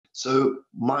So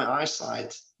my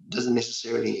eyesight doesn't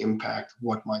necessarily impact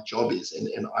what my job is.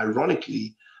 And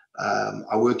ironically,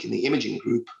 I work in the imaging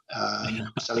group,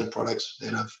 selling products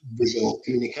that have visual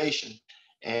communication.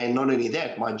 And not only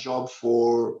that, my job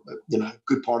for a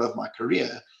good part of my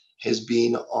career has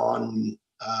been on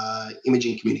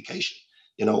imaging communication.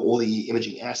 All the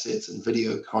imaging assets and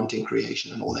video content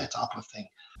creation and all that type of thing.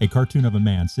 A cartoon of a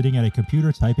man sitting at a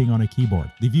computer typing on a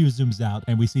keyboard. The view zooms out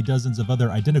and we see dozens of other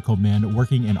identical men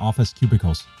working in office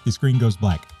cubicles. The screen goes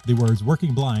black. The words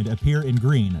 "working blind" appear in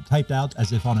green, typed out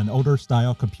as if on an older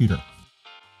style computer.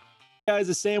 Hey guys,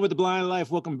 it's Sam with The Blind Life.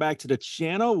 Welcome back to the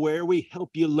channel where we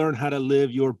help you learn how to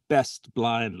live your best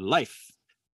blind life.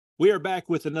 We are back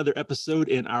with another episode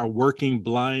in our Working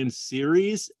Blind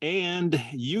series, and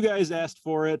you guys asked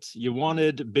for it. You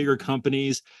wanted bigger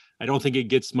companies. I don't think it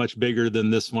gets much bigger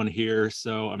than this one here,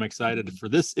 so I'm excited for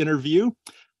this interview.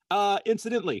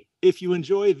 Incidentally, if you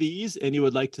enjoy these and you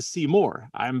would like to see more,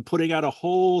 I'm putting out a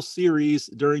whole series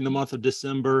during the month of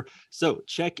December, so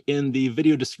check in the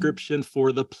video description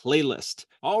for the playlist.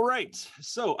 All right,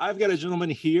 so I've got a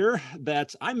gentleman here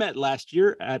that I met last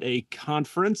year at a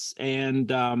conference,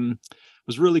 and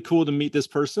was really cool to meet this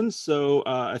person, so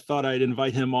I thought I'd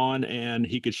invite him on and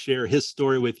he could share his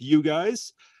story with you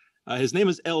guys. His name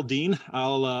is El-Deane.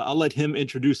 I'll let him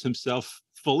introduce himself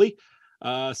fully.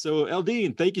 So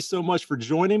El-Deane, thank you so much for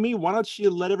joining me. Why don't you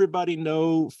let everybody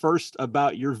know first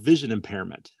about your vision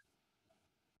impairment?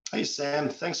 Hey, Sam,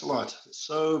 thanks a lot.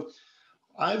 So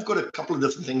I've got a couple of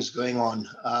different things going on.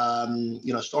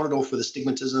 Started off with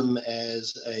astigmatism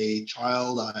as a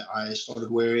child. I started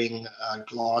wearing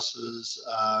glasses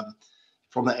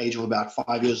from the age of about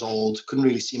 5 years old. Couldn't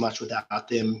really see much without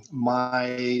them.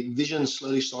 My vision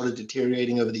slowly started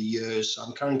deteriorating over the years. So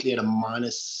I'm currently at a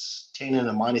 -10 and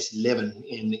a -11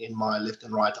 in my left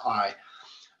and right eye.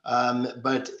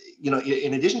 But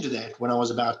in addition to that, when I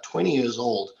was about 20 years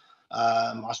old,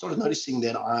 I started noticing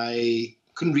that I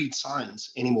couldn't read signs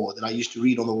anymore that I used to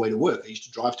read on the way to work. I used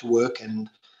to drive to work, and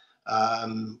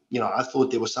I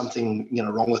thought there was something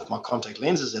wrong with my contact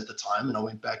lenses at the time. And I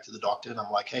went back to the doctor and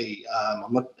I'm like, hey,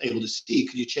 I'm not able to see.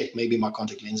 Could you check maybe my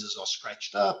contact lenses are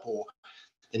scratched up or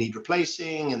they need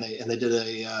replacing? And they did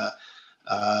a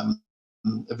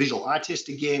visual eye test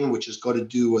again, which has got to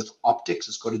do with optics.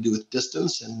 It's got to do with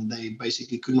distance, and they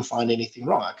basically couldn't find anything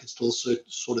wrong. I could still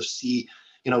sort of see,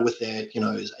 with that,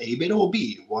 is A better or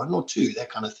B, 1 or 2,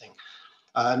 that kind of thing,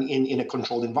 in a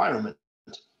controlled environment.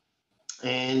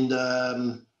 And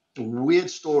weird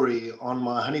story, on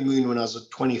my honeymoon when I was at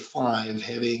 25,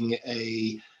 having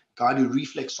a guy do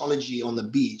reflexology on the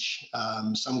beach,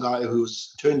 some guy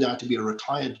who's turned out to be a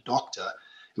retired doctor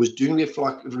who was doing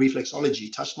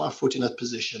reflexology, touched my foot in a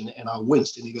position and I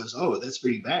winced, and he goes, oh, that's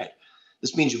very bad.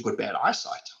 This means you've got bad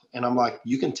eyesight. And I'm like,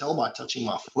 you can tell by touching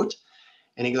my foot?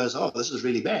 And he goes, oh, this is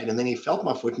really bad. And then he felt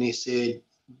my foot and he said,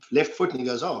 left foot, and he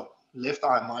goes, oh, left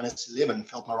eye -11,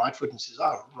 felt my right foot and says,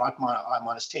 oh, right eye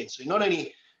 -10. So he not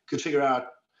only could figure out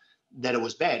that it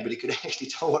was bad, but he could actually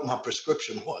tell what my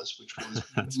prescription was, which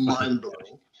was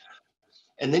mind-blowing.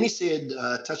 And then he said,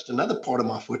 touched another part of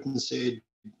my foot and said,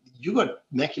 you got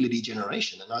macular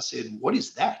degeneration. And I said, what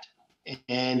is that?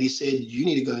 And he said, you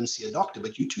need to go and see a doctor,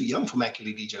 but you're too young for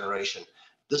macular degeneration.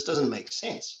 This doesn't make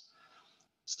sense.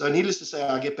 So needless to say,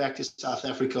 I get back to South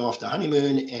Africa after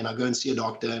honeymoon and I go and see a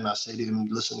doctor and I say to him,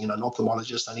 listen, an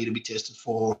ophthalmologist, I need to be tested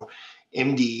for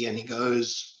MD. And he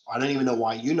goes, I don't even know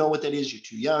why you know what that is. You're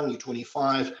too young. You're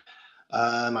 25.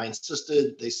 I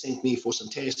insisted. They sent me for some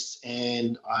tests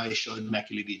and I showed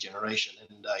macular degeneration.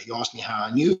 And he asked me how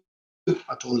I knew.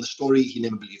 I told him the story. He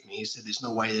never believed me. He said, there's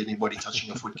no way that anybody touching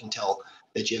your foot can tell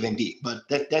that you have MD. But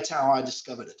that's how I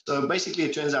discovered it. So basically,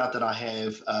 it turns out that I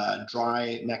have dry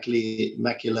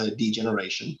macular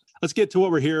degeneration. Let's get to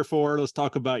what we're here for. Let's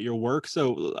talk about your work. So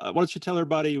why don't you tell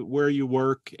everybody where you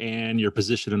work and your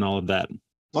position and all of that?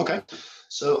 Okay.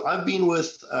 So I've been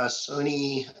with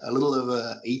Sony a little over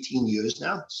 18 years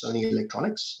now, Sony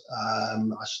Electronics.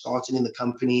 I started in the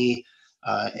company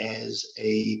as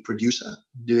a producer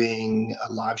doing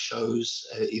live shows,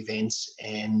 events,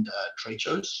 and trade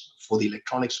shows for the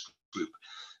electronics group.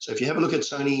 So if you have a look at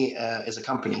Sony as a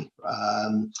company,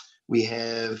 we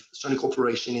have Sony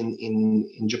Corporation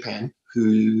in Japan, who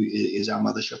is our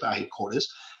mothership, our headquarters.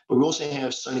 But we also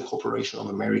have Sony Corporation of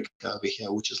America over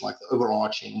here, which is like the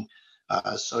overarching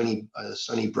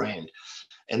Sony brand.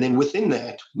 And then within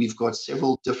that, we've got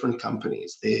several different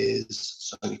companies. There's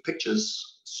Sony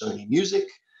Pictures, Sony Music,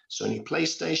 Sony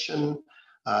PlayStation,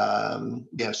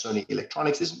 we have Sony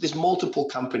Electronics. There's multiple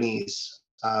companies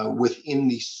within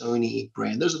the Sony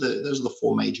brand. Those are the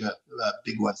four major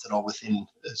big ones that are within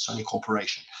Sony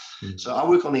Corporation. Mm-hmm. So I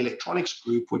work on the electronics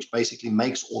group, which basically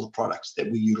makes all the products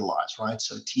that we utilize, right?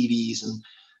 So TVs and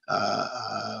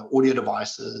audio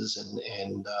devices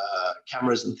and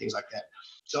cameras and things like that.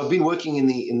 So I've been working in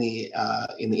the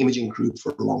imaging group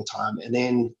for a long time, and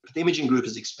then the imaging group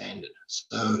has expanded.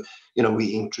 So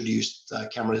we introduced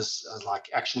cameras like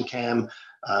Action Cam.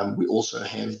 We also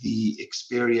have the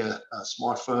Xperia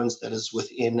smartphones that is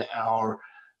within our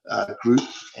group,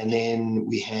 and then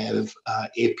we have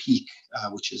AirPeak,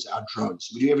 which is our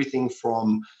drones. We do everything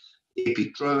from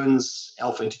AirPeak drones,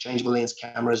 alpha interchangeable lens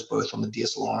cameras, both on the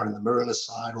DSLR and the mirrorless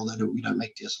side, although we don't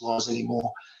make DSLRs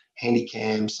anymore.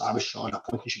 Handycam, Cybershot, our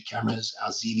point and shoot cameras, our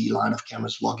ZV line of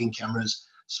cameras, vlogging cameras,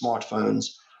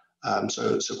 smartphones.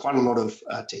 So quite a lot of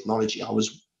technology. I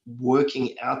was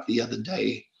working out the other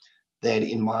day that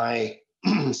in my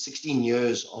 16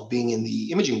 years of being in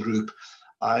the imaging group,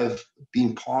 I've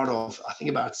been part of, I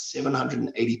think, about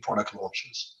 780 product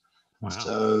launches. Wow.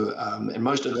 So, and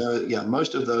most of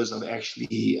those I've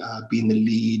actually been the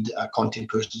lead content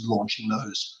person launching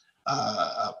those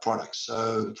products.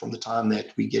 So from the time that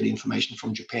we get information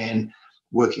from Japan,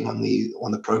 working on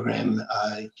the program,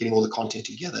 getting all the content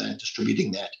together and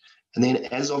distributing that. And then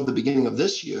as of the beginning of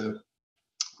this year,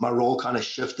 my role kind of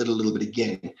shifted a little bit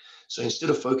again. So instead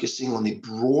of focusing on the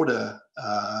broader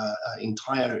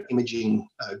entire imaging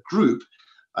group,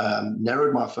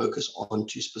 narrowed my focus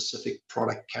onto specific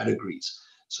product categories.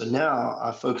 So now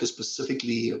I focus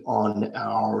specifically on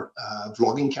our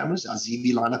vlogging cameras, our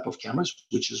ZV lineup of cameras,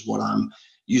 which is what I'm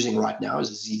using right now is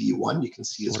a ZV-1. You can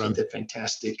see it's got that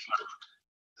fantastic,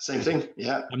 same thing,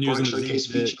 yeah. I'm using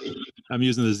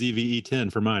the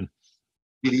ZV-E10 for mine.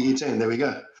 ZV-E10, there we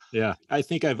go. Yeah, I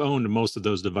think I've owned most of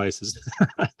those devices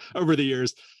over the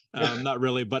years. Not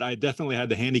really, but I definitely had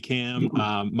the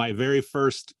Handycam. My very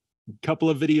first couple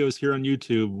of videos here on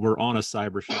YouTube were on a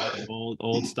Cybershot,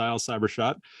 old style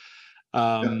Cybershot.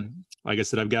 Like I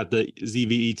said, I've got the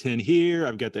ZV-E10 here.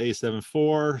 I've got the A7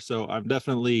 IV. So I'm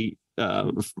definitely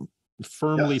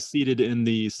firmly seated in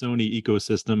the Sony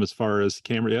ecosystem as far as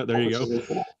camera. Yeah, there you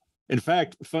go. In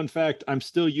fact, fun fact, I'm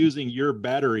still using your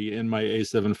battery in my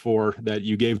A7 IV that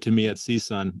you gave to me at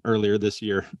CSUN earlier this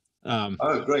year.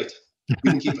 Oh, great.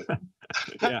 We can keep it.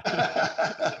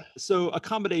 Yeah. So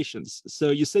accommodations. So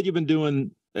you said you've been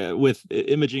doing with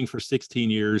imaging for 16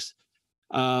 years.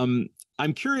 I'm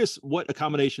curious what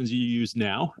accommodations you use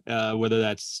now, whether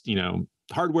that's,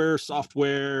 hardware,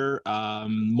 software,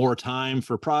 more time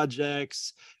for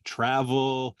projects,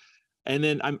 travel. And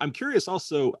then I'm curious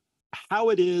also how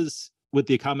it is with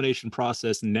the accommodation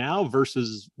process now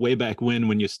versus way back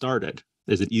when you started.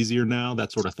 Is it easier now?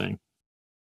 That sort of thing.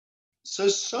 So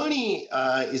Sony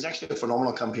is actually a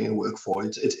phenomenal company to work for.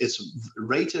 It's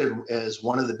rated as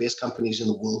one of the best companies in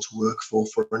the world to work for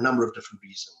a number of different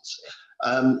reasons.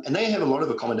 And they have a lot of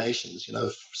accommodations,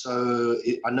 So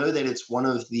I know that it's one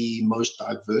of the most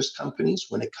diverse companies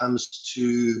when it comes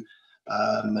to,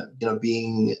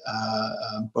 being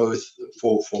both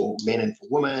for men and for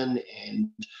women and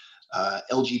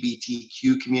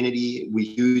LGBTQ community.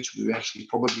 We're huge. We're actually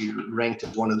probably ranked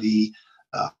as one of the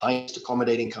highest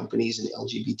accommodating companies in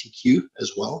LGBTQ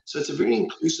as well. So it's a very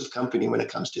inclusive company when it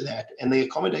comes to that. And the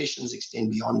accommodations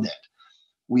extend beyond that.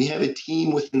 We have a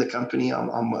team within the company. I'm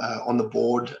on the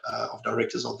board of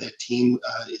directors of that team.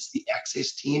 It's the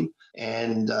Access team.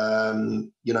 And,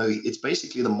 it's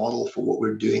basically the model for what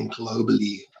we're doing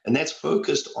globally. And that's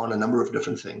focused on a number of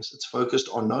different things. It's focused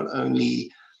on not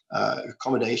only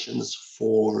accommodations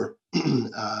for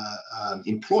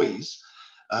employees,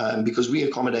 because we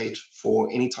accommodate for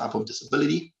any type of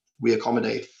disability. We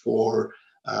accommodate for,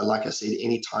 like I said,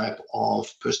 any type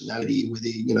of personality, whether,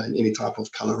 any type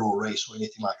of color or race or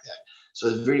anything like that. So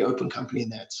it's a very open company in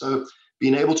that. So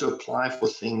being able to apply for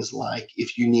things like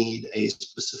if you need a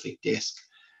specific desk,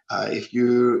 if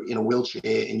you're in a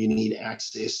wheelchair and you need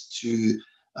access to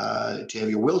have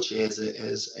your wheelchair as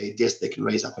a desk that can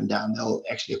raise up and down, they'll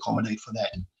actually accommodate for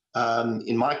that.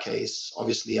 In my case,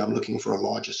 obviously, I'm looking for a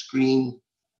larger screen.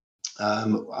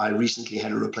 I recently had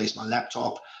to replace my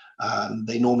laptop.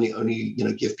 They normally only,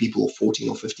 give people 14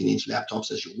 or 15-inch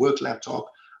laptops as your work laptop.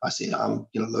 I said, I'm,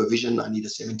 low vision. I need a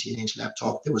 17-inch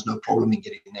laptop. There was no problem in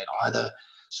getting that either.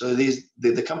 So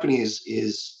the company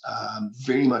is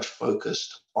very much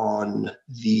focused on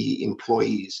the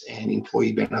employees and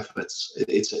employee benefits.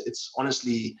 It's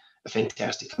honestly a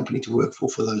fantastic company to work for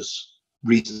those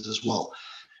reasons as well.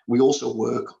 We also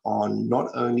work on not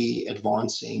only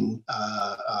advancing,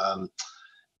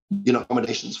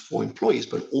 accommodations for employees,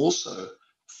 but also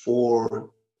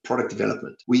for product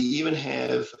development. We even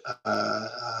have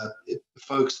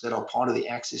folks that are part of the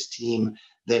Access team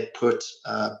that put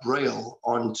Braille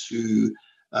onto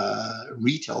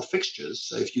retail fixtures.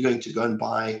 So if you're going to go and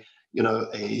buy,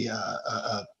 a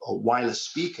wireless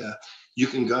speaker, you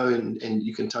can go and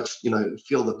you can touch,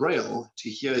 feel the Braille to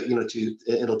hear,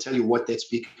 it'll tell you what that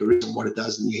speaker is and what it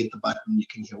does, and you hit the button, you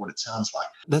can hear what it sounds like.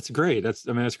 That's great. That's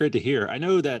great to hear. I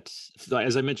know that,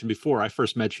 as I mentioned before, I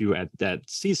first met you at that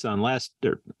CSUN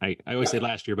I always say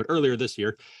last year, but earlier this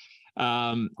year.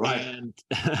 Right. And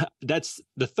that's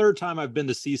the third time I've been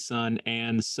to CSUN,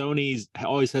 and Sony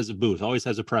always has a booth, always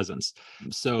has a presence.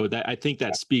 So I think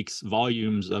that speaks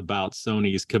volumes about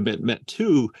Sony's commitment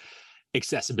to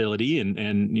accessibility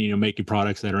and making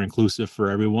products that are inclusive for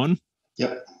everyone.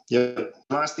 Yep. The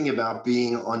nice thing about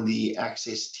being on the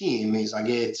Access team is I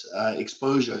get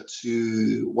exposure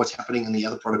to what's happening in the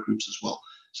other product groups as well.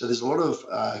 So there's a lot of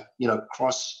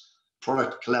cross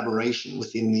product collaboration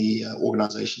within the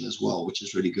organization as well, which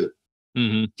is really good.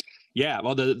 Mm-hmm. Yeah,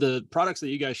 well, the products that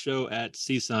you guys show at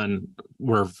CSUN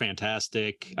were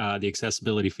fantastic. The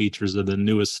accessibility features of the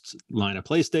newest line of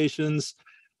PlayStations.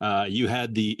 You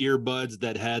had the earbuds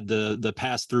that had the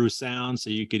pass-through sound, so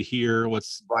you could hear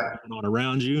what's going on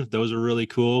around you. Those are really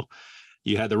cool.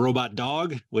 You had the robot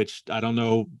dog, which I don't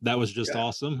know, that was just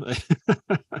awesome.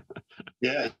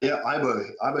 Yeah,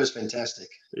 Ibo is fantastic.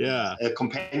 Yeah, a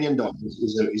companion dog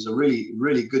is a really,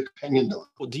 really good companion dog.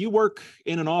 Well, do you work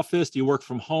in an office? Do you work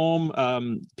from home?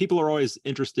 People are always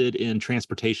interested in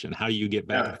transportation. How do you get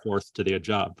back and forth to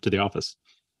the office?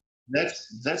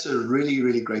 That's a really,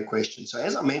 really great question. So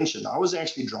as I mentioned, I was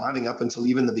actually driving up until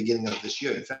even the beginning of this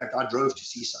year. In fact, I drove to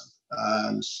CSUN.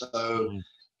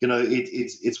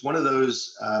 It's one of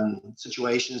those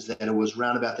situations that it was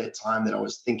around about that time that I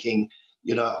was thinking,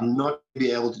 I'm not going to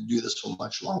be able to do this for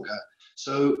much longer.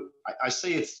 So I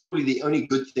say it's probably the only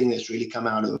good thing that's really come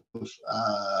out of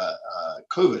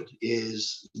COVID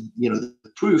is, the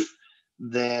proof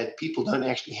that people don't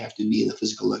actually have to be in the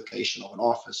physical location of an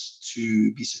office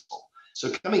to be successful. So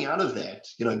coming out of that,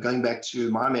 going back to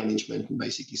my management and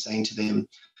basically saying to them,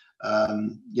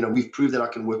 we've proved that I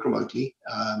can work remotely.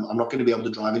 I'm not going to be able to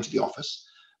drive into the office,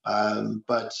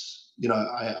 but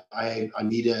I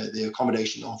need the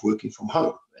accommodation of working from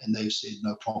home, and they've said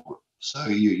no problem. So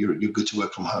you're good to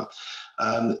work from home.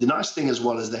 The nice thing as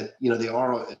well is that there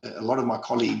are a lot of my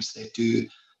colleagues that do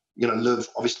live.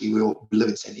 Obviously, we all live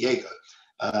in San Diego.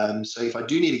 So if I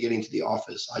do need to get into the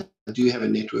office, I do have a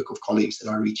network of colleagues that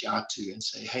I reach out to and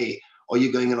say, hey, are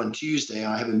you going in on Tuesday?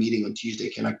 I have a meeting on Tuesday.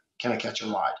 Can I catch a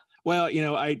ride? Well,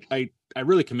 I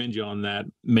really commend you on that,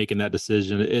 making that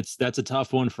decision. That's a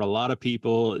tough one for a lot of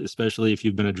people, especially if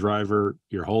you've been a driver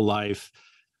your whole life.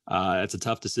 It's a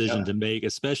tough decision to make,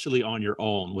 especially on your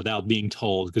own without being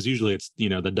told, because usually it's,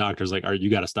 the doctor's like, all right, you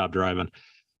got to stop driving.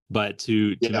 But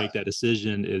to make that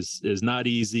decision is not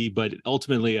easy. But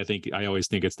ultimately, I always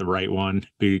think it's the right one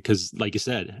because, like you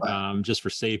said, just for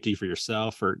safety for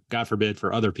yourself, or God forbid,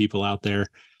 for other people out there.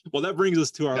 Well, that brings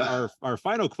us to our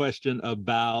final question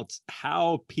about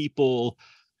how people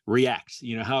react.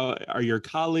 How are your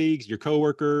colleagues, your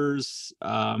coworkers?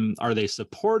 Are they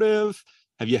supportive?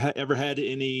 Have you ever had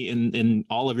any in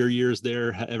all of your years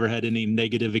there? Ever had any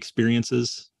negative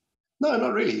experiences? No,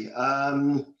 not really.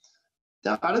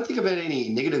 No, I don't think I've had any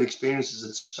negative experiences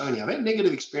at Sony. I've had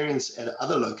negative experience at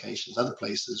other locations, other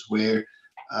places where,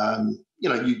 I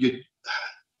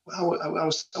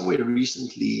was somewhere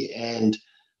recently and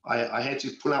I had to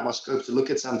pull out my scope to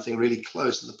look at something really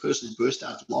close, and the person burst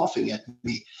out laughing at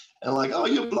me and like, "Oh,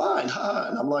 you're blind, huh?"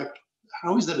 And I'm like,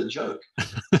 "How is that a joke?"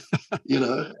 And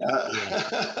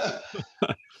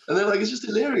they're like, "It's just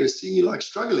hilarious seeing you like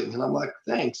struggling." And I'm like,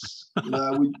 "Thanks."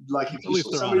 We like, if you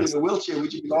saw somebody in a wheelchair,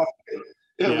 would you be laughing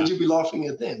at it? Would you be laughing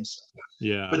at them? So,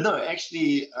 but no,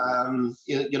 actually,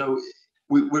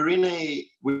 we're in a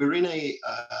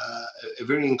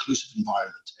very inclusive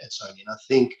environment at Sony, and I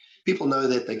think people know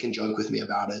that they can joke with me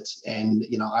about it, and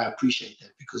I appreciate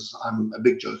that because I'm a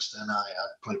big jokester and I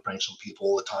play pranks on people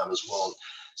all the time as well.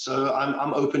 So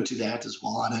I'm open to that as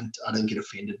well. I don't get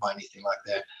offended by anything like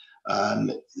that.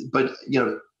 But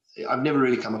I've never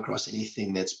really come across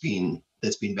anything that's been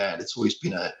bad. It's always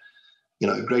been a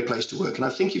great place to work. And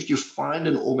I think if you find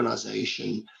an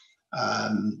organization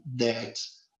that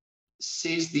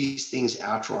says these things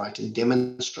outright and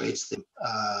demonstrates them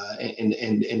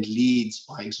and leads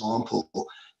by example,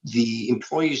 the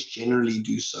employees generally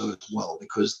do so as well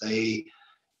because they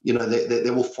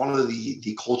will follow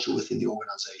the culture within the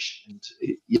organization. And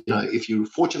if you're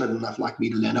fortunate enough like me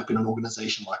to land up in an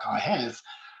organization like I have,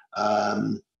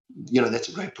 that's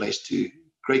a great place to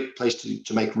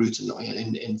make roots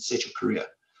and set your career.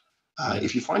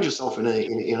 If you find yourself in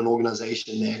an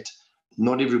organization that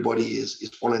not everybody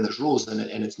is following those rules,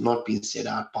 and it's not being set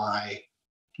out by,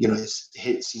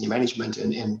 head senior management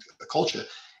and the culture,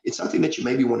 it's something that you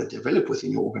maybe want to develop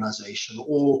within your organization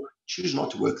or choose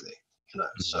not to work there.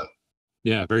 So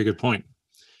yeah, very good point.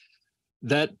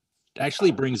 That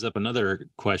actually brings up another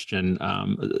question.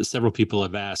 Several people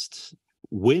have asked,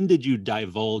 when did you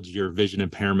divulge your vision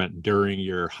impairment during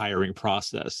your hiring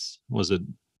process? Was it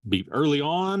early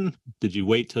on? Did you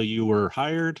wait till you were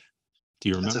hired? Do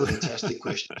you remember? That's a fantastic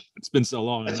question. It's been so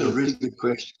long. That's a really good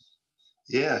question.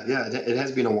 Yeah, it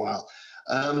has been a while.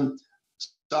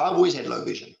 So I've always had low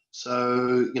vision.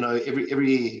 So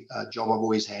every job I've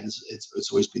always had,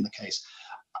 it's always been the case.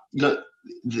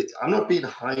 I'm not being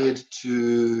hired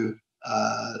to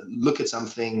look at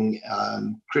something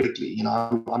critically.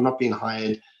 I'm not being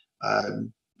hired,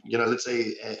 let's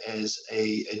say as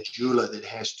a jeweler that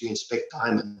has to inspect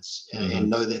diamonds and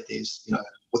know that there's,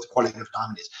 what the quality of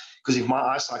diamond is. Because if my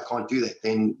eyesight can't do that,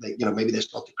 then maybe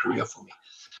that's not the career for me.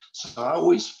 So I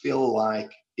always feel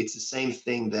like it's the same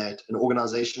thing, that an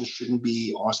organization shouldn't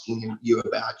be asking you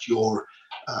about your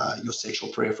sexual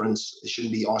preference. They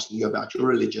shouldn't be asking you about your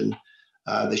religion.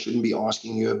 They shouldn't be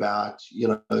asking you about,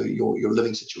 your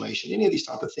living situation, any of these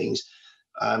type of things.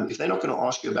 If they're not going to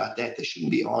ask you about that, they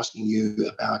shouldn't be asking you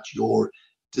about your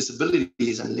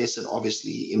disabilities unless it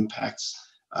obviously impacts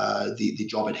the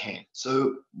job at hand.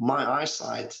 So my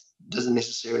eyesight doesn't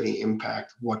necessarily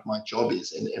impact what my job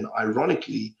is. And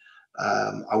ironically,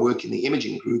 I work in the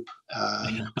imaging group,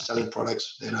 selling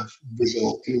products that have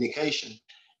visual communication.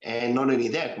 And not only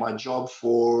that, my job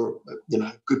for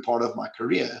a good part of my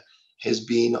career has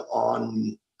been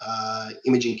on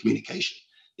imaging communication,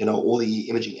 all the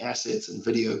imaging assets and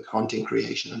video content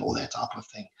creation and all that type of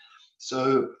thing.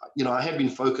 So, I have been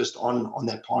focused on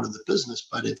that part of the business,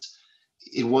 but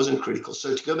it wasn't critical.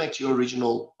 So to go back to your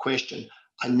original question,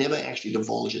 I never actually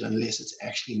divulge it unless it's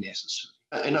actually necessary.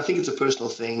 And I think it's a personal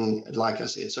thing, like I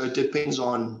said. So it depends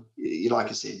on, like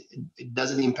I said, it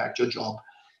doesn't impact your job.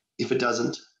 If it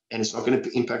doesn't, and it's not going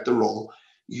to impact the role,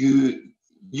 you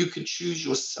could choose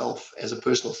yourself as a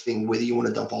personal thing, whether you want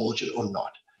to divulge it or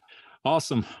not.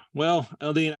 Awesome. Well,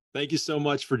 El-Deane, thank you so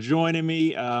much for joining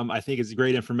me. I think it's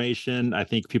great information. I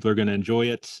think people are going to enjoy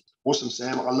it. Awesome,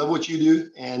 Sam. I love what you do.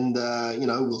 And,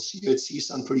 we'll see you at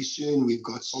CSUN pretty soon. We've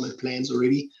got solid plans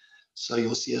already. So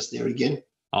you'll see us there again.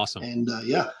 Awesome. And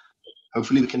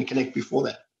hopefully we can connect before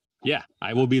that. Yeah,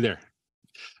 I will be there.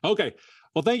 Okay.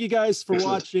 Well, thank you guys for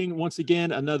watching. Once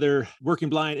again, another Working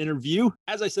Blind interview.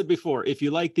 As I said before, if you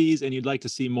like these and you'd like to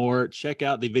see more, check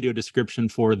out the video description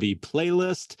for the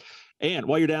playlist. And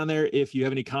while you're down there, if you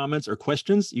have any comments or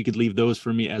questions, you could leave those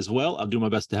for me as well. I'll do my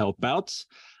best to help out.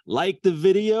 Like the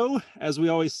video, as we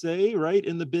always say, right,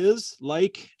 in the biz.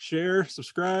 Like, share,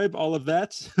 subscribe, all of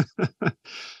that.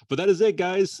 But that is it,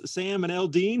 guys. Sam and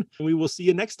El-Deane. We will see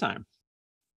you next time.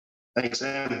 Thanks,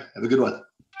 Sam. Have a good one.